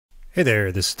Hey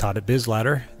there, this is Todd at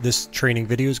BizLadder. This training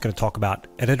video is going to talk about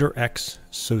Editor X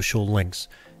social links.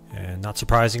 And not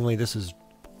surprisingly, this is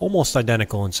almost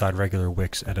identical inside regular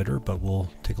Wix editor, but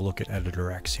we'll take a look at Editor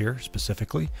X here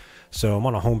specifically. So I'm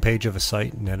on a home page of a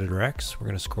site in Editor X. We're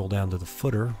going to scroll down to the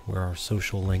footer where our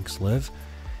social links live.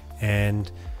 And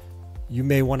you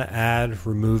may want to add,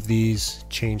 remove these,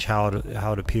 change how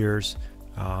it appears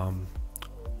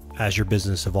as your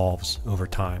business evolves over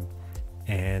time.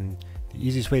 And the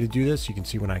easiest way to do this, you can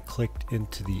see when I clicked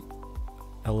into the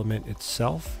element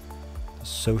itself, the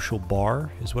social bar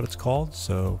is what it's called.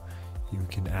 So you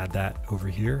can add that over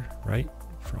here, right?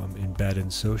 From embed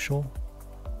in social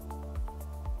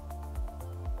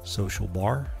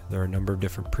bar. There are a number of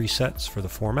different presets for the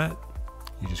format.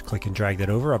 You just click and drag that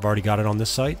over. I've already got it on this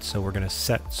site, so we're going to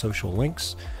set social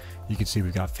links. You can see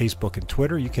we've got Facebook and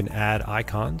Twitter. You can add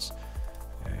icons.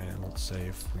 And let's say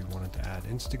if we wanted to add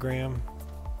Instagram,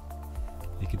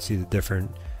 you can see the different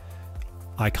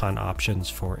icon options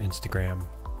for Instagram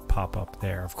pop up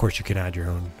there. Of course, you can add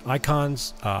your own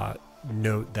icons.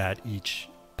 Note that each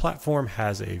platform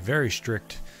has a very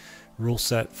strict rule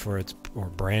set for its, or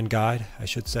brand guide, I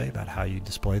should say, about how you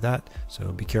display that.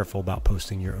 So be careful about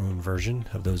posting your own version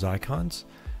of those icons.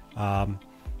 And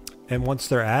once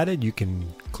they're added, you can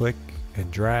click and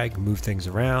drag, move things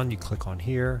around. You click on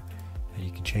here and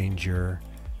you can change your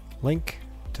link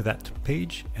to that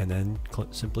page and then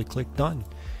simply click done.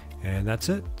 And that's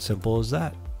it. Simple as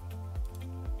that.